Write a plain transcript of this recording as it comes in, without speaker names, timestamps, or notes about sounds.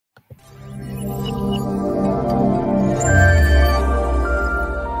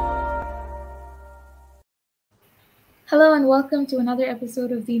welcome to another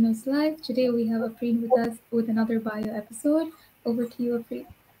episode of ZNotes Live. Today we have Afreen with us with another bio episode. Over to you, Afreen.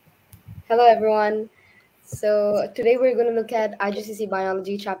 Hello, everyone. So today we're going to look at IGCSE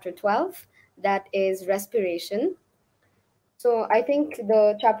Biology Chapter 12, that is Respiration. So I think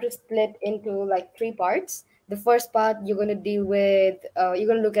the chapter is split into like three parts. The first part, you're going to deal with,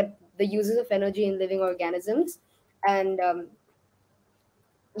 you're going to look at the uses of energy in living organisms. And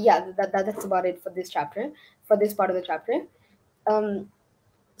that's about it for this chapter, for this part of the chapter.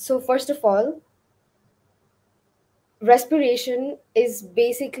 So first of all, respiration is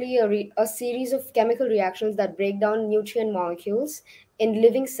basically a series of chemical reactions that break down nutrient molecules in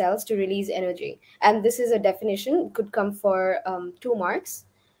living cells to release energy. And this is a definition, could come for 2 marks.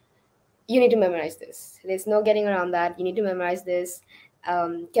 You need to memorize this. There's no getting around that. You need to memorize this.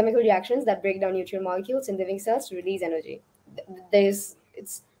 Chemical reactions that break down nutrient molecules in living cells to release energy. It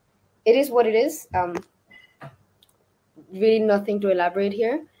is what it is. Really nothing to elaborate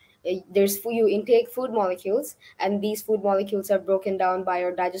here. You intake food molecules, and these food molecules are broken down by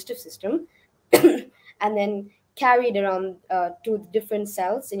your digestive system and then carried around to different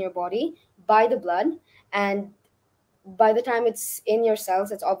cells in your body by the blood. And by the time it's in your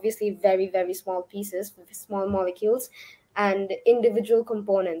cells, it's obviously very, very small pieces, small molecules and individual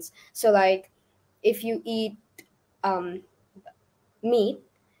components. So like if you eat meat,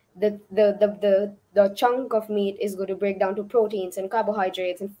 the chunk of meat is going to break down to proteins and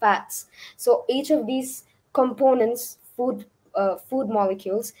carbohydrates and fats. So each of these components, food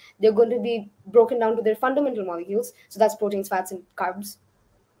molecules, they're going to be broken down to their fundamental molecules. So that's proteins, fats, and carbs.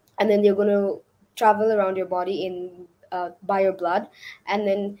 And then they're going to travel around your body in by your blood, and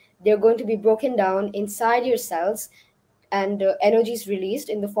then they're going to be broken down inside your cells, and energy is released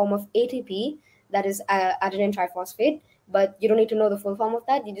in the form of ATP, that is adenine triphosphate. But you don't need to know the full form of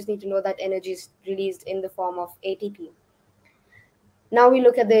that. You just need to know that energy is released in the form of ATP. Now we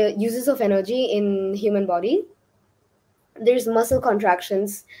look at the uses of energy in human body. There's muscle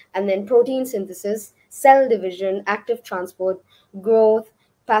contractions, and then protein synthesis, cell division, active transport, growth,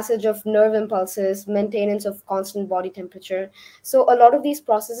 passage of nerve impulses, maintenance of constant body temperature. So a lot of these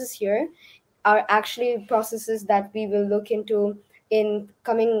processes here are actually processes that we will look into in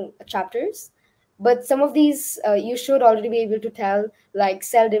coming chapters. But some of these you should already be able to tell, like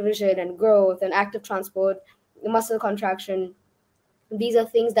cell division and growth and active transport, muscle contraction. These are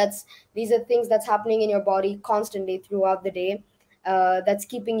things that's happening in your body constantly throughout the day, that's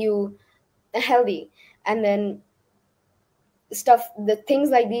keeping you healthy. And then the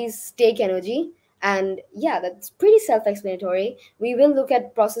things like these take energy. And yeah, that's pretty self-explanatory. We will look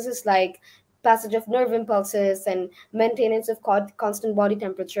at processes like passage of nerve impulses and maintenance of constant body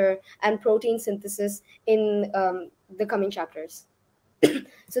temperature and protein synthesis in the coming chapters.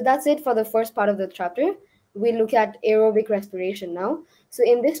 So that's it for the first part of the chapter. We look at aerobic respiration now. So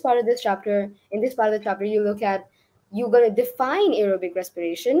in this part of the chapter, you're going to define aerobic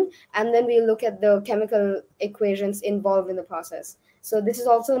respiration, and then we'll look at the chemical equations involved in the process. So this is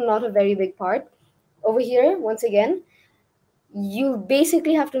also not a very big part. Over here, once again, you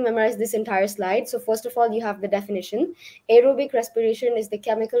basically have to memorize this entire slide. So first of all, you have the definition. Aerobic respiration is the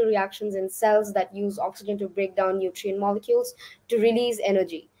chemical reactions in cells that use oxygen to break down nutrient molecules to release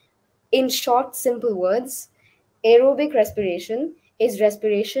energy. In short, simple words, aerobic respiration is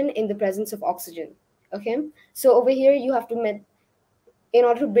respiration in the presence of oxygen. Okay, so over here you have to in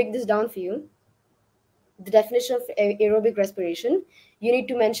order to break this down for you, the definition of aerobic respiration, you need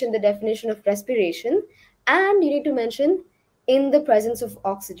to mention the definition of respiration, and you need to mention in the presence of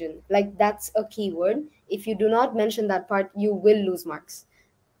oxygen. Like, that's a key word. If you do not mention that part, you will lose marks.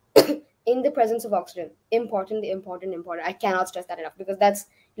 In the presence of oxygen, important. I cannot stress that enough, because that's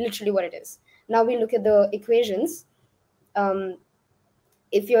literally what it is. Now we look at the equations.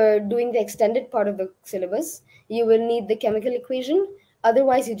 If you're doing the extended part of the syllabus, you will need the chemical equation.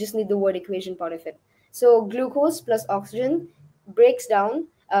 Otherwise, you just need the word equation part of it. So glucose plus oxygen breaks down,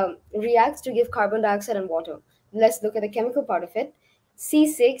 reacts to give carbon dioxide and water. Let's look at the chemical part of it.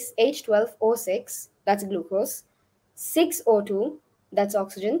 C6H12O6, that's glucose. 6O2, that's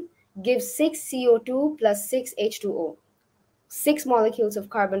oxygen, gives 6CO2 plus 6H2O. 6 molecules of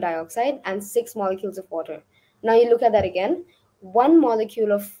carbon dioxide and 6 molecules of water. Now you look at that again. 1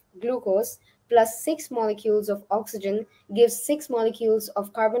 molecule of glucose plus 6 molecules of oxygen gives 6 molecules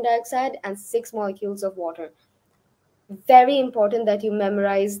of carbon dioxide and 6 molecules of water. Very important that you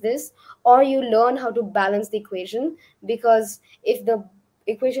memorize this, or you learn how to balance the equation, because if the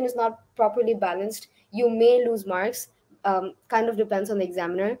equation is not properly balanced, you may lose marks. Kind of depends on the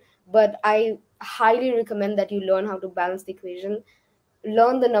examiner, but I highly recommend that you learn how to balance the equation,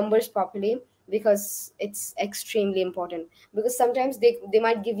 learn the numbers properly, because it's extremely important. Because sometimes they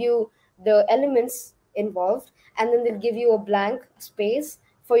might give you the elements involved, and then they'll give you a blank space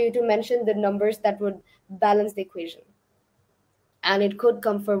for you to mention the numbers that would balance the equation, and it could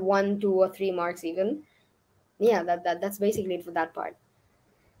come for 1, 2, or 3 marks even. Yeah, that's basically it for that part.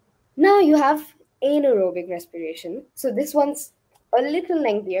 Now you have anaerobic respiration. So this one's a little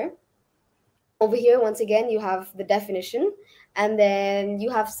lengthier. Over here, once again, you have the definition, and then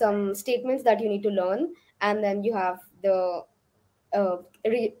you have some statements that you need to learn, and then you have uh,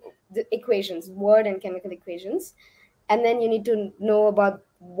 re- the equations, word and chemical equations, and then you need to know about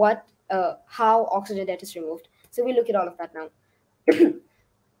how oxygen debt is removed. So we look at all of that now.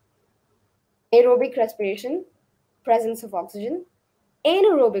 Aerobic respiration, presence of oxygen.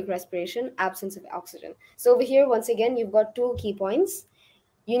 Anaerobic respiration, absence of oxygen. So over here, once again, you've got two key points.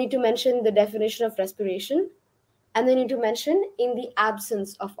 You need to mention the definition of respiration, and then you need to mention in the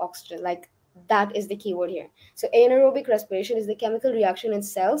absence of oxygen. Like, that is the key word here. So anaerobic respiration is the chemical reaction in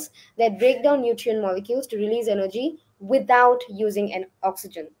cells that break down nutrient molecules to release energy without using an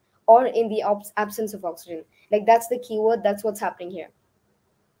oxygen, or in the absence of oxygen. Like, that's the key word. That's what's happening here.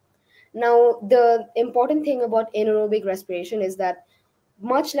 Now, the important thing about anaerobic respiration is that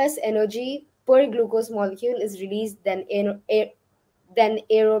much less energy per glucose molecule is released than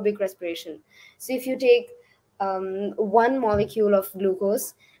aerobic respiration. So if you take one molecule of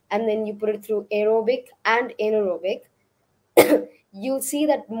glucose and then you put it through aerobic and anaerobic, you'll see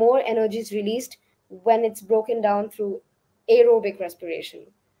that more energy is released when it's broken down through aerobic respiration.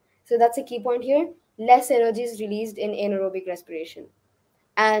 So that's a key point here. Less energy is released in anaerobic respiration.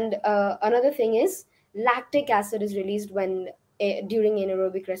 And another thing is lactic acid is released during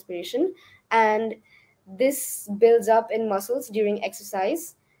anaerobic respiration, and this builds up in muscles during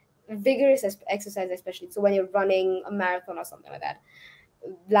exercise, vigorous exercise especially. So when you're running a marathon or something like that,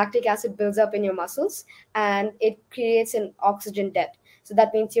 lactic acid builds up in your muscles and it creates an oxygen debt. So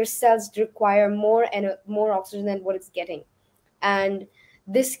that means your cells require more oxygen than what it's getting, and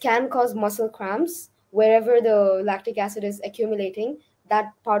this can cause muscle cramps. Wherever the lactic acid is accumulating,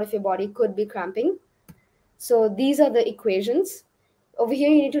 that part of your body could be cramping. So these are the equations. Over here,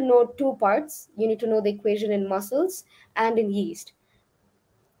 you need to know two parts. You need to know the equation in muscles and in yeast.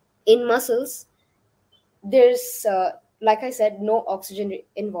 In muscles, there's like I said, no oxygen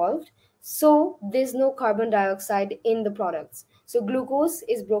involved, so there's no carbon dioxide in the products. So glucose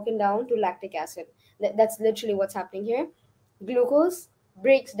is broken down to lactic acid. That's literally what's happening here. Glucose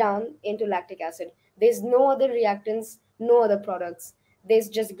breaks down into lactic acid. There's no other reactants, no other products. There's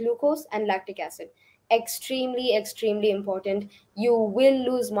just glucose and lactic acid. Extremely important. You will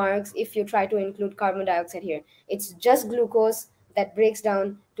lose marks if you try to include carbon dioxide here. It's just glucose that breaks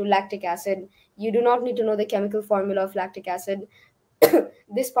down to lactic acid. You do not need to know the chemical formula of lactic acid.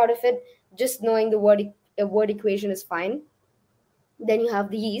 This part of it, just knowing the word equation is fine. Then you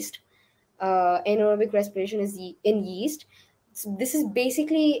have the yeast. Anaerobic respiration is in yeast. So this is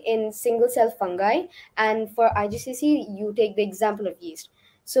basically in single cell fungi, and for IGCSE you take the example of yeast.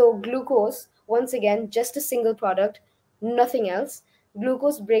 So glucose, once again, just a single product, nothing else.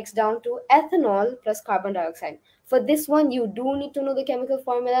 Glucose breaks down to ethanol plus carbon dioxide. For this one, you do need to know the chemical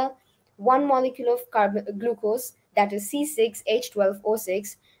formula. One molecule of glucose, that is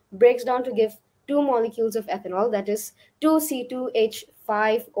C6H12O6, breaks down to give two molecules of ethanol, that is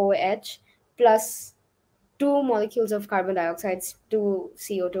 2C2H5OH plus two molecules of carbon dioxide,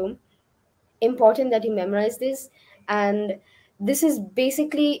 2CO2. Important that you memorize this. And this is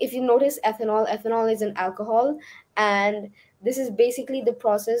basically, if you notice, ethanol is an alcohol, and this is basically the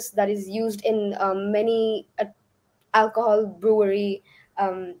process that is used in many alcohol brewery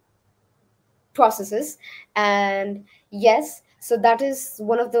um, processes. And yes, so that is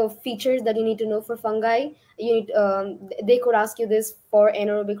one of the features that you need to know for fungi. They could ask you this for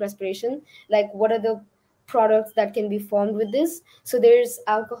anaerobic respiration, like what are the products that can be formed with this. So there's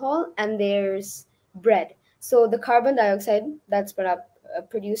alcohol and there's bread. So the carbon dioxide that's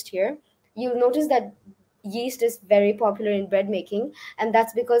produced here, you'll notice that yeast is very popular in bread making, and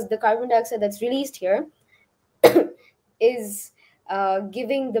that's because the carbon dioxide that's released here is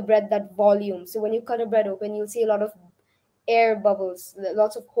giving the bread that volume. So when you cut a bread open, you'll see a lot of air bubbles,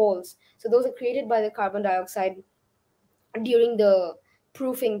 lots of holes. So those are created by the carbon dioxide during the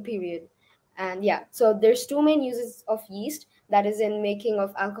proofing period. And yeah, so there's two main uses of yeast, that is in making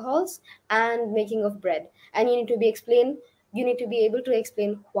of alcohols and making of bread. And you need to be able to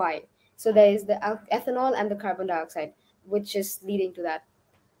explain why. So there is the ethanol and the carbon dioxide, which is leading to that.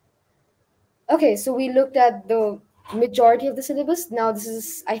 Okay, so we looked at the majority of the syllabus. Now this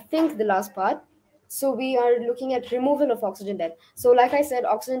is, I think, the last part. So we are looking at removal of oxygen debt. So like I said,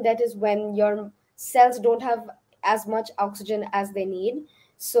 oxygen debt is when your cells don't have as much oxygen as they need,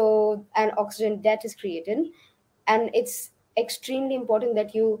 so an oxygen debt is created. And it's extremely important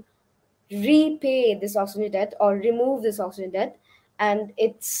that you repay this oxygen debt or remove this oxygen debt. And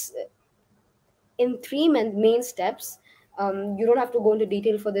it's in three main steps. You don't have to go into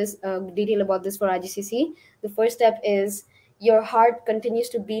detail about this for IGCSE. The first step is your heart continues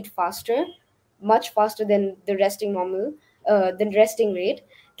to beat faster, much faster than the resting rate,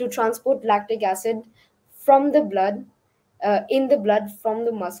 to transport lactic acid from the blood, in the blood from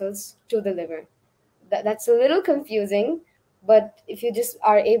the muscles to the liver. That's a little confusing, but if you just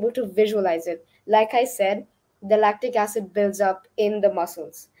are able to visualize it, like I said, the lactic acid builds up in the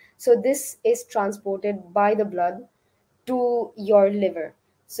muscles. So this is transported by the blood to your liver.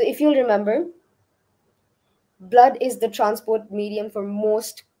 So if you'll remember, blood is the transport medium for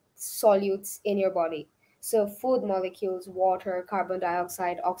most solutes in your body. So food molecules, water, carbon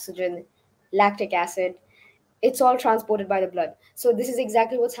dioxide, oxygen, lactic acid, it's all transported by the blood. So this is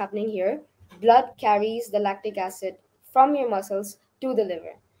exactly what's happening here. Blood carries the lactic acid from your muscles to the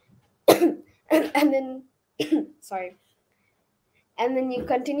liver. And then sorry, and then you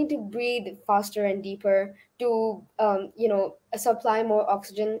continue to breathe faster and deeper to supply more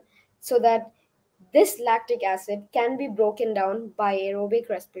oxygen, so that this lactic acid can be broken down by aerobic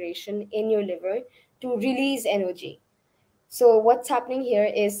respiration in your liver to release energy. So what's happening here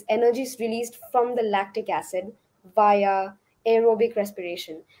is energy is released from the lactic acid via aerobic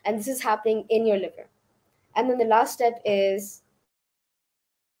respiration, and this is happening in your liver. And then the last step is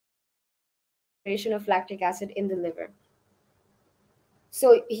concentration of lactic acid in the liver.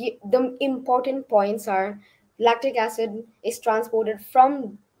 So the important points are: lactic acid is transported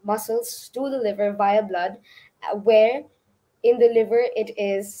from muscles to the liver via blood, where in the liver it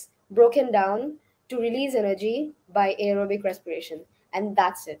is broken down to release energy by aerobic respiration. And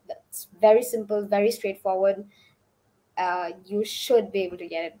that's it. That's very simple, very straightforward. You should be able to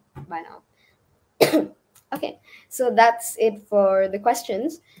get it by now. Okay, so that's it for the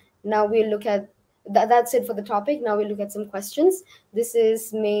questions. Now we'll look at that's it for the topic. Now we'll look at some questions. This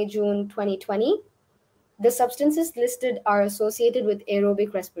is May June 2020. The substances listed are associated with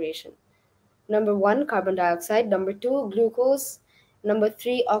aerobic respiration. Number 1, carbon dioxide. Number 2, glucose. Number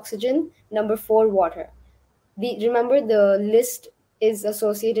 3, oxygen. Number 4, water. Remember, the list is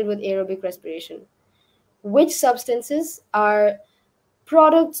associated with aerobic respiration. Which substances are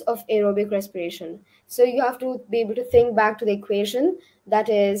products of aerobic respiration? So you have to be able to think back to the equation. That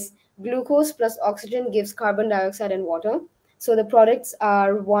is, glucose plus oxygen gives carbon dioxide and water. So the products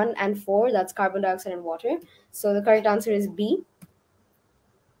are 1 and 4, that's carbon dioxide and water. So the correct answer is B.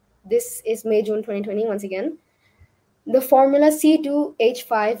 This is May June 2020 once again. The formula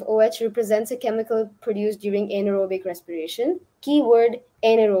C2H5OH represents a chemical produced during anaerobic respiration. Keyword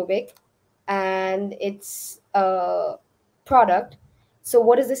anaerobic, and it's a product. So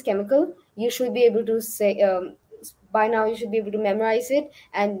what is this chemical? You should be able to say, by now you should be able to memorize it,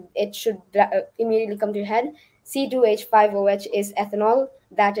 and it should immediately come to your head. C2H5OH is ethanol,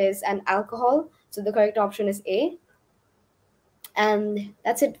 that is an alcohol. So the correct option is A. And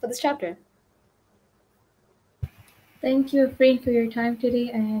that's it for this chapter. Thank you, Afreen, for your time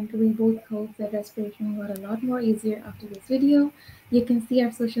today, and we both hope that respiration got a lot more easier after this video. You can see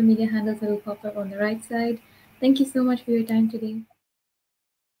our social media handles that will pop up on the right side. Thank you so much for your time today.